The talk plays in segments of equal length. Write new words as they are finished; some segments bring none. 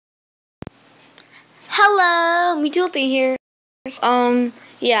Hello, Me here.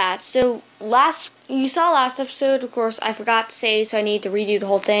 Yeah, so you saw last episode, of course, I forgot to say, so I need to redo the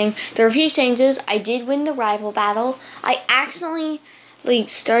whole thing. There were a few changes. I did win the rival battle. I accidentally,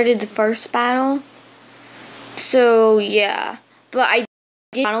 started the first battle. So, yeah. But I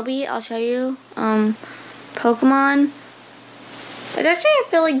did Bunnelby, I'll show you. Pokemon. But actually, I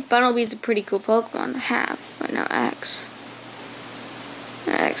feel like Bunnelby is a pretty cool Pokemon to have. But no, X.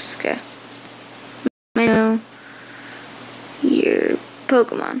 X, okay. Know your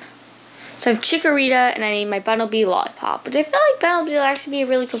Pokemon. So I have Chikorita and I need my Bunnelby Lollipop. But I feel like Bunnelby will actually be a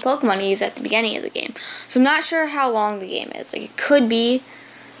really cool Pokemon to use at the beginning of the game. So I'm not sure how long the game is. It could be.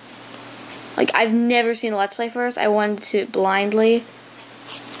 I've never seen a Let's Play first. I wanted to blindly.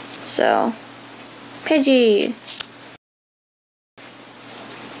 So, Pidgey.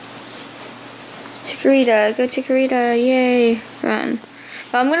 Chikorita. Go Chikorita. Yay. Run.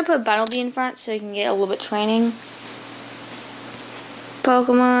 But I'm going to put Bunnelby in front so you can get a little bit training.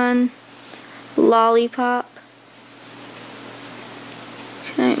 Pokemon. Lollipop.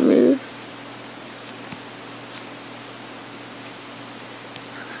 Can I move?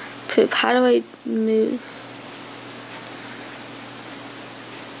 Poop. How do I move?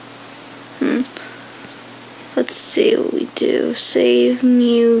 Let's see what we do. Save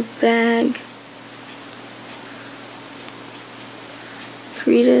Mew bag.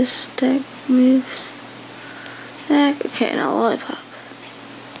 Chikorita's deck moves. Okay, now Lollipop.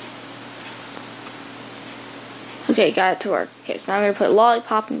 Okay, got it to work. Okay, so now I'm going to put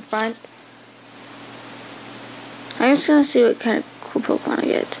Lollipop in front. I'm just going to see what kind of cool Pokemon I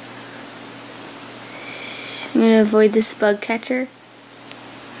get. I'm going to avoid this bug catcher.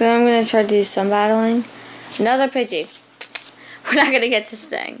 Then I'm going to try to do some battling. Another Pidgey. We're not going to get to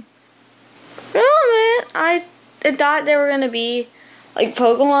Sting. Oh man, I thought they were going to be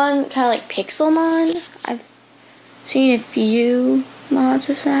Pokemon, kind of like Pixelmon. I've seen a few mods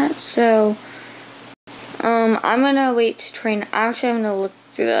of that, so I'm gonna wait to train. I'm gonna look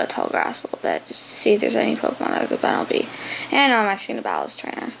through the tall grass a little bit just to see if there's any Pokemon that the Bunnelby. And I'm actually gonna battle this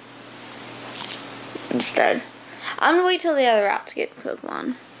trainer instead. I'm gonna wait till the other routes get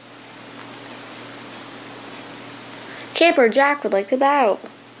Pokemon. Caper Jack would like to battle.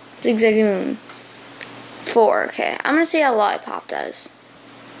 Zigzagoon. 4, okay. I'm gonna see how Lollipop does.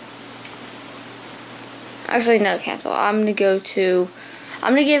 Actually, no, cancel. I'm gonna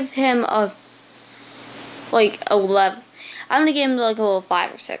give him a 11. I'm gonna give him a little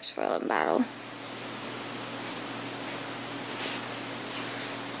 5 or 6 for 11 battle.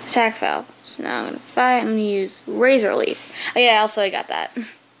 Attack fail. So now I'm gonna fight. I'm gonna use Razor Leaf. Oh yeah, also I got that.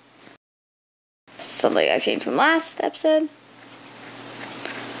 Something I changed from last episode.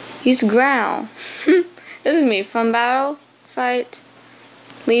 Use Growl. This is gonna be a fun battle. Fight.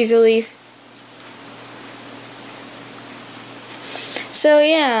 Laser Leaf. So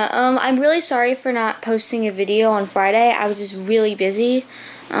yeah, I'm really sorry for not posting a video on Friday. I was just really busy.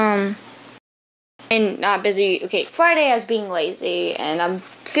 And not busy. Okay, Friday I was being lazy, and I'm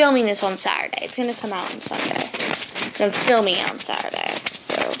filming this on Saturday. It's gonna come out on Sunday. But I'm filming it on Saturday.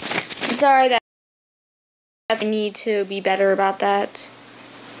 So I'm sorry that I need to be better about that.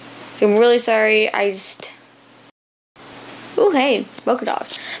 I'm really sorry. Oh, hey, Polka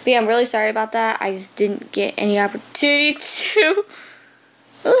Dogs. But yeah, I'm really sorry about that. I just didn't get any opportunity to.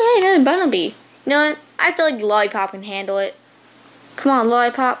 Oh, hey, another Bunnelby. You know what? I feel like Lollipop can handle it. Come on,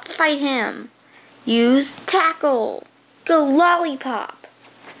 Lollipop. Fight him. Use Tackle. Go, Lollipop.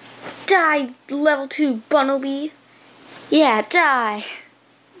 Die, level 2 Bunnelby. Yeah, die.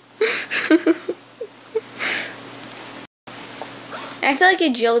 I feel like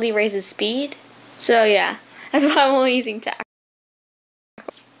agility raises speed. So, yeah. That's why I'm only using Tackle.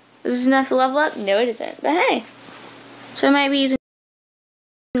 Is this enough to level up? No, it isn't. But hey. So I might be using.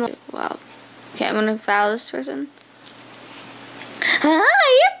 Wow. Okay, I'm gonna foul this person.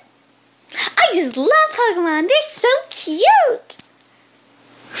 Hi! I just love Pokemon. They're so cute.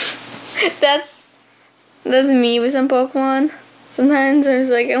 That's me with some Pokemon. Sometimes I was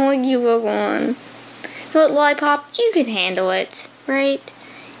like, I want you Pokemon. You know what, Lollipop? You can handle it, right?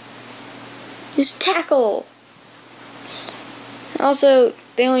 Use Tackle. Also,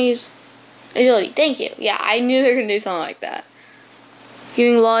 they only use agility. Thank you. Yeah, I knew they were gonna do something like that.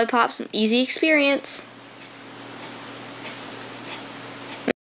 Giving Lollipop some easy experience.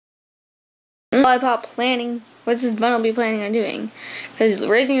 Lollipop planning. What's this Bunnelby planning on doing? Because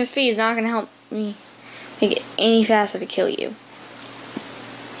raising your speed is not going to help me make it any faster to kill you.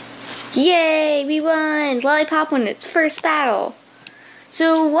 Yay! We won! Lollipop won its first battle.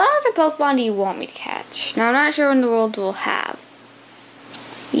 So, what other Pokemon do you want me to catch? Now, I'm not sure when the world will have.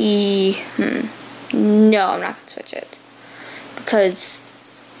 No, I'm not going to switch it. Because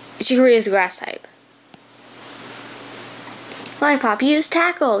Chicory is the grass type. Lollipop, use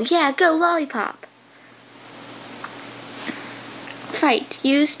tackle. Yeah, go Lollipop. Fight,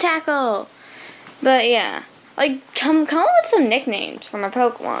 use tackle. But yeah, like come up with some nicknames for my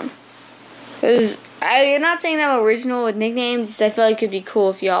Pokemon. Cause I'm not saying I'm original with nicknames. I feel like it'd be cool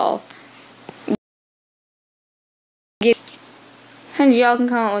if y'all and y'all can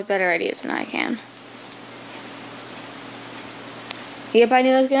come up with better ideas than I can. Yep, I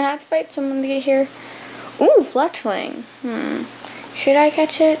knew I was gonna have to fight someone to get here. Ooh, Fletchling. Should I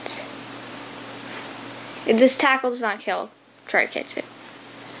catch it? If this tackle does not kill, try to catch it.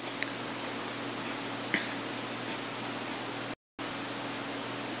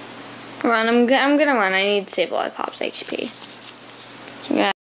 Run, I'm gonna run. I need to save Lollipop's HP. So I'm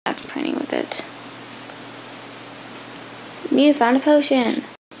gonna have to training with it. Mew found a potion.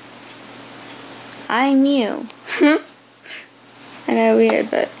 I'm Mew. I know, weird,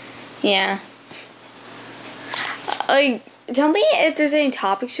 but yeah. Like, tell me if there's any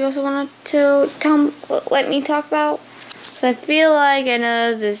topics you also want to let me talk about. Cause I feel like I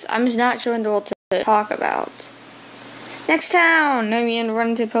know this. I'm just not sure in the world to talk about. Next town! No, you run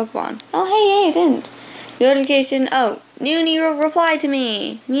into Pokemon. Oh, hey, I didn't. Notification. Oh, new Nero replied to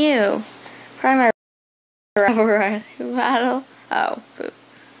me. Mew. Primary battle. Oh, poop.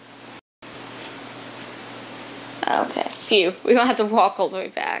 Okay, phew. We don't have to walk all the way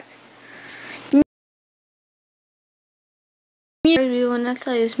back. Mew. We will not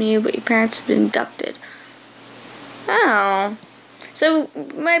tell you this, Mew, but your parents have been abducted. Oh. So,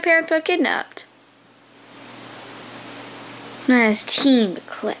 my parents were kidnapped. Nice Team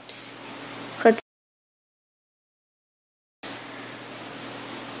Eclipse. I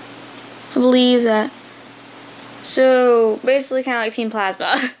believe that. So, basically kind of like Team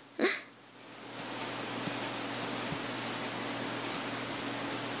Plasma.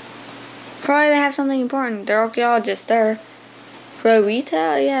 Probably they have something important. They're archaeologists. They're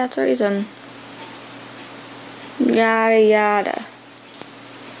Rowita? Yeah, that's the reason. Yada yada.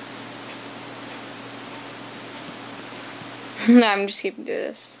 No, I'm just keeping to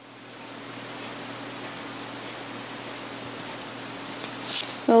this.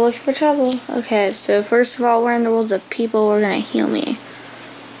 Well, looking for trouble. Okay, so first of all, we're in the worlds of people. We're gonna heal me.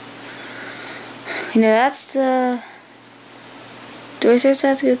 You know, that's the... Do I seriously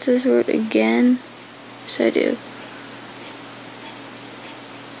have to go to this route again? Yes, I do.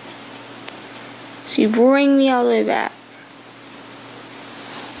 So you bring me all the way back.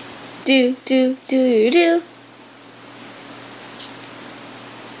 Do.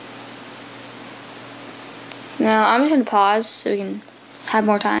 Now, I'm just going to pause so we can have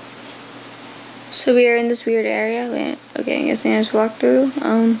more time. So we are in this weird area. Wait, okay, I guess I just walk through.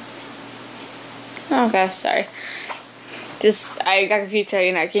 Okay, sorry. Just, I got confused so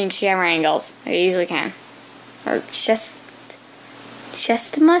you're not getting camera angles. I usually can. Or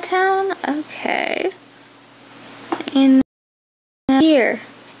Chestma Town? Okay. In here.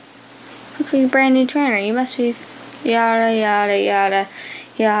 Okay, brand new trainer. You must be yada yada yada.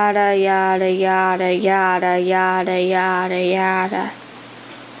 Yada yada yada yada yada yada yada.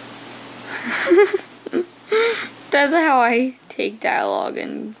 That's how I take dialogue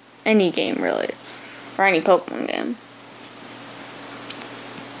in any game, really, or any Pokemon game.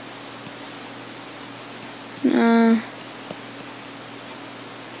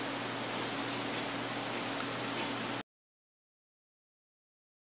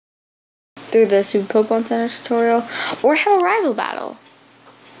 Through the Super Pokemon Center tutorial, or have a rival battle.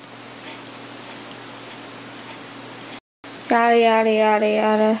 Yada yada yada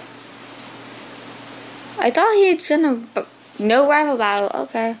yada. I thought he had gonna no rival battle.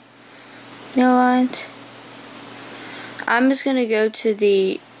 Okay. You know what? I'm just gonna go to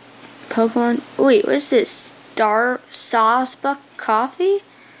the Pokemon. Wait, what's this? Sawsbuk coffee?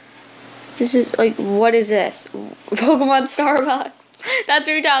 This is like, what is this? Pokemon Starbucks. That's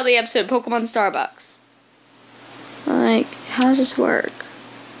the title of the episode. Pokemon Starbucks. Like, how does this work?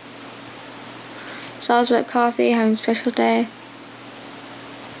 Sawsbuk coffee having a special day.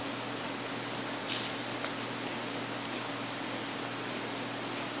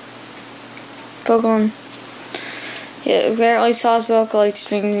 Pokemon. Yeah, apparently Sawsbuk likes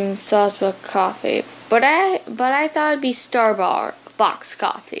drinking Sawsbuk coffee. But I thought it'd be Starbucks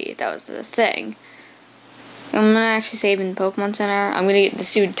coffee. That was the thing. I'm gonna actually save in the Pokemon Center. I'm gonna get the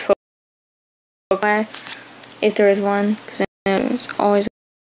sued Pokemon if there is one, because I know there's always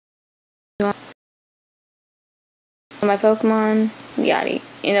one. My Pokemon, yada.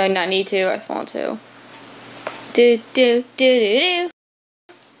 You know, not need to, I just want to. Do.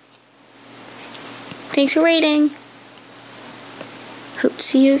 Thanks for waiting. Hope to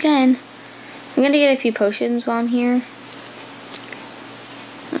see you again. I'm gonna get a few potions while I'm here.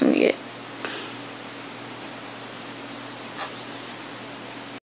 I'm gonna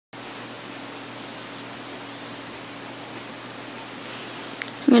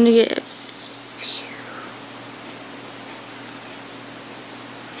get a few.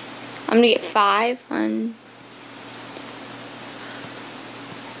 I'm gonna get 5 on.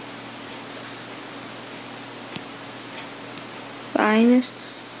 Buying this.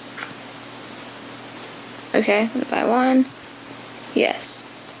 Okay, I'm gonna buy 1. Yes.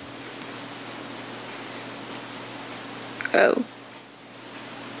 Oh.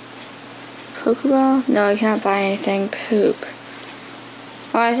 Pokeball? No, I cannot buy anything. Poop.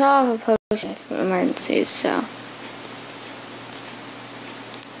 Oh, I saw a potion for emergencies, so.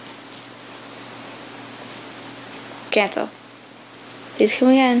 Cancel. Please come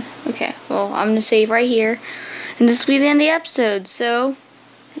again. Okay, well, I'm gonna save right here. And this will be the end of the episode, so.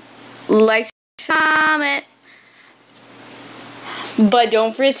 Like, comment. But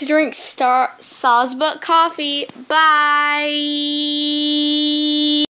don't forget to drink sawsbuk coffee. Bye.